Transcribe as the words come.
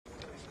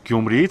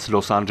Գյումրիից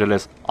Լոս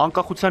Անջելես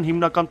անկախության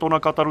հիմնական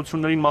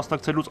տոնակատարություններին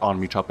մասնակցելուց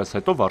անմիջապես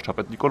հետո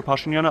վարչապետ Նիկոլ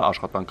Փաշինյանը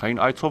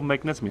աշխատանքային այցով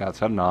մեկնեց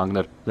Միացյալ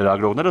Նահանգներ։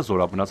 Լրագրողները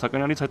Զորաբ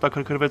Մնացականյանից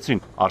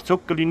հետաքրքրվեցին,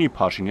 արդյոք կլինի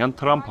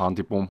Փաշինյան-Թրամփ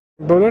հանդիպում։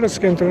 Բոլորս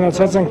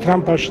կենտրոնացած ենք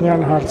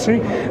Թրամփ-Փաշինյան հարցի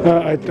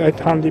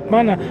այդ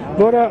հանդիպմանը,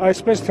 որը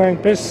այսպես թե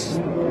այնպես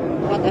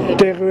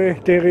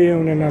տեղի է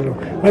ունենալու։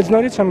 Բայց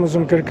նորից եմ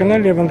ուզում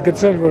կրկնել եւ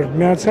ընդգծել, որ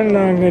Միացյալ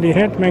Նահանգների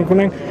հետ մենք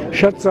ունենք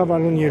շատ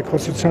ծավալուն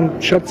երկխոսության,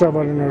 շատ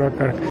ծավալուն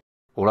օրակարգ։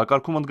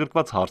 Օրակարգում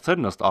ընդգրկված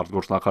հարցերն ըստ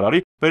արտգործնախարարի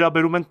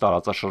վերաբերում են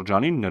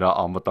տարածաշրջանին, նրա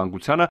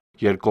անվտանգությանը,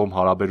 երկկողմ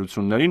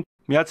հարաբերություններին,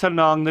 Միացյալ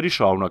Նահանգների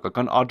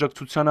շարունակական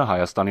աջակցությանը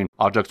Հայաստանին,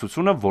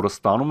 աջակցությունը, որը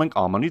ստանում ենք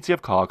ԱՄՆ-ից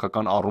եւ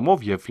քաղաքական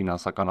առումով եւ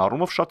ֆինանսական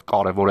առումով շատ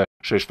կարեւոր է,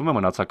 շեշտում է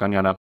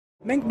Մնացականյանը։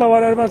 Մենք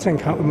բավարարված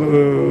ենք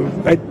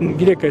այդ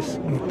գիտեք այս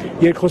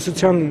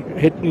երկխոսության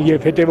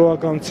եւ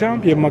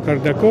հետեւողականությամբ եւ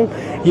մակարդակով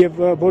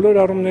եւ բոլոր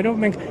առումներով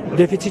մենք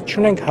դեֆիցիտ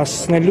չունենք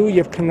հասցնելու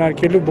եւ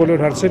քննարկելու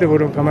բոլոր հարցերը,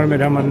 որոնք համար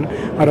մեր համար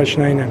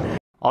առաջնային են։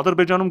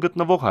 Ադրբեջանում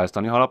գտնվող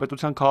Հայաստանի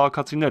Հանրապետության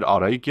քաղաքացիներ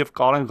Արայիկ եւ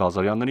Կարեն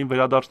Ղազարյաններին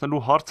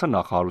վերադարձնելու հարցը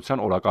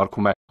նախարարության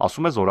օրակարգում է,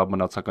 ասում է Զորաբ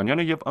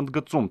Մնացականյանը եւ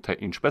ընդգծում,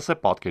 թե ինչպես է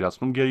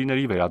պատկերացնում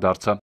գերիների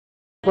վերադարձը։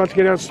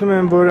 Պատկերացնում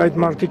եմ, որ այդ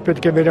մարդիկ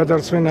պետք է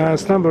վերադարձվեն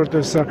Հայաստան,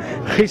 որտեղ սա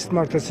խիստ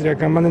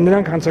մարդասիրական բան է,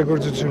 նրանք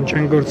հանցագործություն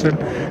չեն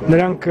գործել,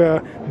 նրանք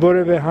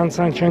որևէ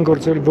հանցանք չեն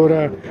գործել,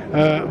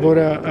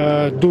 որը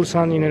դուրս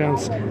հանի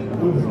նրանց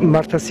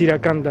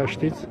մարդասիրական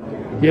դաշտից,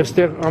 եւ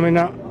ստեղ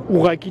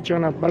ամենաուղղակի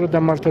ճանապարհը դա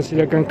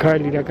մարդասիրական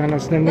քայլ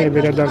իրականացնելն է,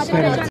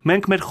 վերադարձնելն է։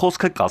 Մենք մեր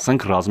խոսքը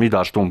կասենք ռազմի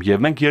դաշտում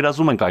եւ մենք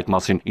երազում ենք այդ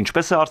մասին,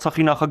 ինչպես է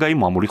Արցախի նախագահի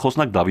մամուլի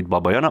խոսնակ Դավիթ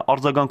Բաբայանը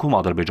արձագանքում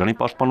Ադրբեջանի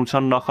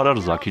պաշտպանության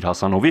նախարար Զաքիր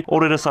Հասանովի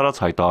օրերս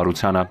արած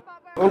հայտարարությանը։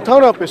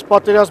 Ընդհանրապես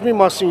պատերազմի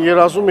մասին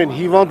երազում են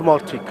հիվանդ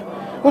մարդիկ։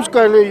 Ոնց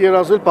կարելի է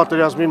երազել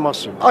պատերազմի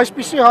մասին։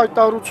 Այսպիսի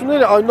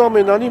հայտարարությունները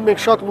այնուամենայնիվ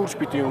մենք շատ լուրջ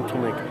պիտի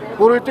ընդունենք,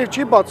 որովհետև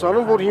չի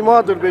բացառում, որ հիմա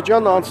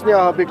Ադրբեջանը անցնի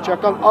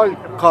ահաբեկչական այլ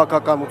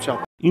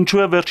քաղաքականության։ Ինչու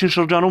է վերջին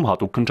շրջանում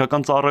հատուկ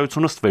քննչական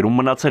ծառայությունը ստվերում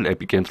մնացել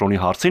Կենտրոնի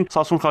հարցին,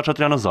 Սասուն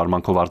Խաչատրյանը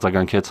զարմանքով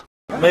արձագանքեց։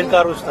 Մեր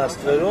կառույցն է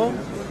ստվերում,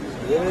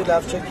 երևի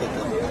լավ չեք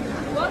հետո։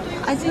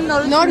 Այսինքն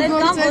նորություններ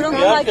կան, որոնք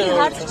ուղղակի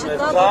հարց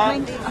չկա, որ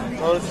մենք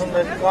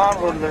նորություններ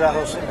կան, որ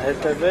լրահոսին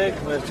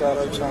հետևեք, մեր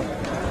ծառայության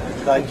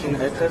կայքին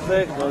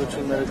հետևեք,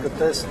 նորությունները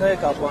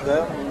կտեսնեք,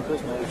 ապագայում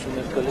նույնպես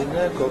նորություններ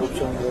կլինեն,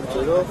 կոռուպցիոն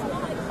գործերով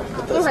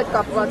կտեսնեք։ Ո՞ր հետ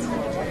կապված։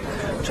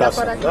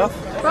 Չասեմ։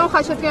 Պարոն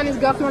Խաչատրյանի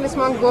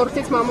զգացմալիսման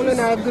գործից մամուլը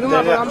նաև գրում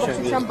է, որ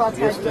ամբողջությամբ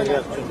բացահայտվել է։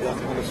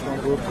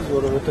 Զգացմալիսման գործից,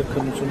 որովհետև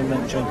քննությունը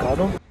մենք չենք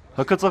անում։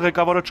 ՀԿՑ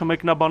ղեկավարը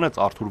չմեկնաբանեց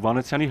Արթուր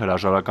Վանեցյանի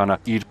հրաժարականը,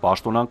 իր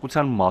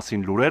պաշտոնանկության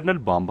մասին լուրերն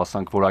էլ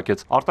բամբասանք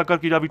որակեց։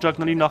 Արտակարգ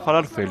իրավիճակների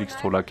նախարար Ֆելիքս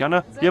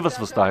Թոլակյանը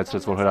եւս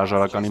վստահեցրեց, որ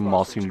հրաժարականի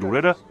մասին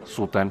լուրերը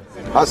սուտ են։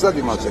 Հաստատ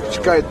իմացեք,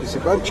 չկա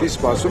այդպիսի բան, չի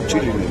սպասում,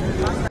 չի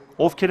լինի։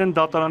 Ովքեր են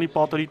դատարանի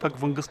պատերի տակ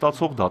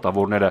վնգստացող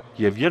դատավորները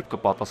եւ երբ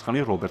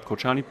կպատասխանի Ռոբերտ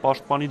Քոչարյանի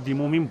պաշտպանի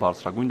դիմումին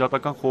բարձրագույն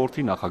դատական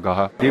խորհրդի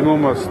նախագահը։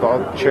 Դիմումը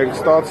չեք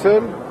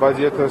ստացել,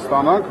 բայց եթե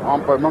ստանանք,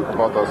 անպայման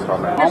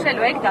կպատասխանենք։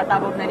 նշելու եք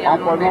դատավորների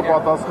անպայման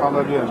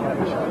պատասխանելի են։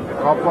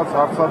 Կապված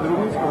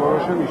հարցադրումից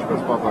կորոշեն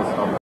ինչպես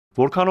պատասխանել։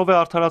 Որքանով է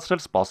արդարացրել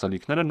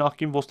սպասելիքները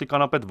նախկին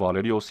ոստիկանապետ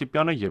Վալերի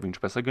Օսիպյանը եւ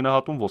ինչպես է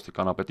գնահատում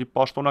ոստիկանապետի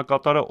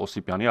պաշտոնակատարը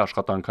Օսիպյանի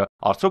աշխատանքը։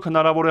 Արդյոք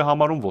հնարավոր է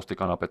համարում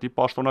ոստիկանապետի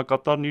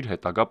պաշտոնակատարն իր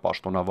հետագա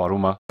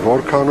պաշտոնավարումը։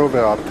 Որքանով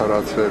է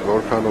արդարացրել,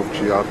 որքանով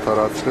չի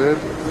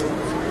արդարացրել,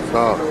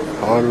 դա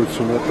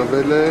հանրությունը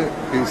տվել է,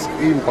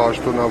 իսկ իմ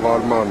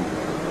պաշտոնավարման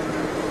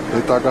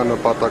հետագա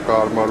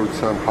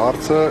նպատակահարմարության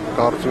հարցը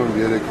կարծում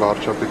եմ երեք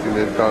վարչապետի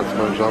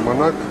ներկայացման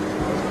ժամանակ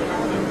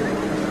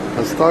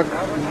հստակ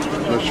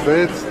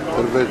նշվեց,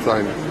 տրվեց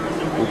այն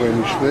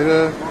ուղենիշները,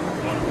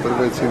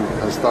 տրվեցին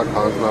հստակ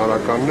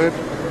հանձնարարականներ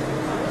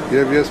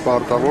եւ ես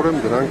պարտավոր եմ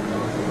դրանք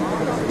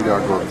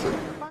իրագործել։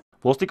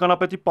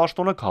 Ոստիկանապետի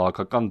պաշտոնը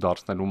քաղաքական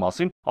դարձնելու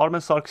մասին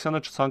Արմեն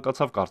Սարգսյանը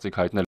չցանկացավ կարծիք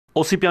հայտնել։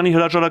 Օսիպյանի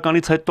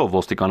հրաժարականից հետո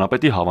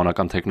ոստիկանապետի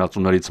հավանական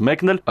թեկնածուներից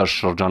մեկն էլ ըստ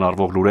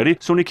շրջանառվող լուրերի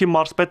Սյունիքի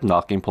մարզպետ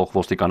նախկին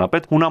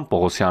փոխոստիկանապետ Հունան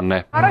Պողոսյանն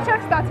է։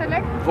 Առաջարկ ստացել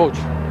եք։ Ոչ։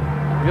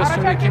 Ես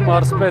Սյունիքի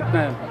մարզպետն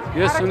եմ։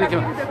 Ես Սյունիքի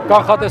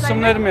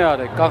կանխատեսումներ մի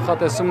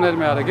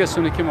արեք, ես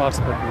Սյունիքի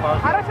մարզպետն եմ։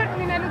 Առաջարկ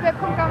լինելու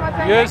դեպքում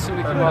կամացել։ Ես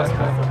Սյունիքի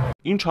մարզպետ։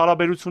 Ինչ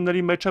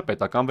հարաբերությունների մեջ է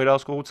պետական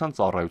վերահսկողության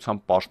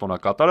ծառայության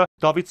պաշտոնակատարը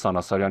Դավիթ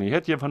Սանասարյանի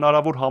հետ եւ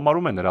հնարավոր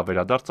համարում է նրա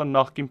վերադարձը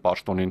նախկին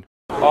պաշտոնին։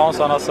 Պարոն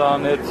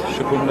Սանասարյանի հետ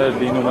շփումներ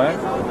լինում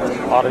են,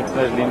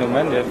 առիթներ լինում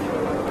են եւ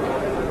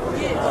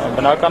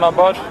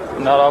բնականաբար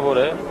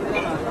հնարավոր է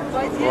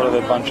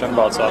որևէ բան չեմ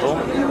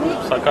բացառում,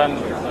 սակայն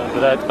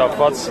դրա հետ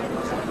կապված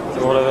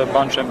որևէ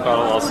բան չեմ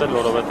կարող ասել,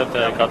 որովհետև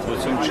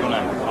տեղեկատվություն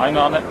չունեմ։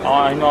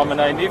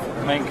 Այնուամենայնիվ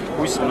մենք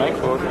հույս ունենք,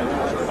 որ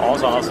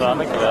պարոն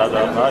Սանասարյանը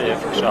կվերադառնա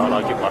եւ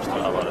կշարունակի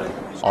պաշտոնավարել։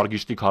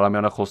 Արգիշտիկ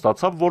Հարամյանը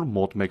խոստացավ, որ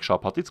մոտ մեկ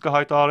շաբաթից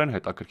կհայտարարեն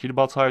հետաքրքիր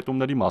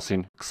բացահայտումների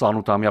մասին։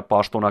 28-ամյա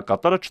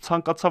պաշտոնակատարը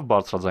չցանկացավ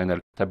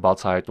բարձրաձայնել, թե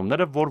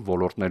բացահայտումները որ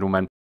ոլորտներում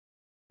են։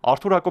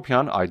 Արթուր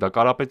Հակոբյան, Այդա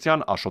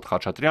Կարապետյան, Աշոտ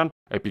Խաչատրյան,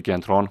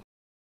 Կենտրոն։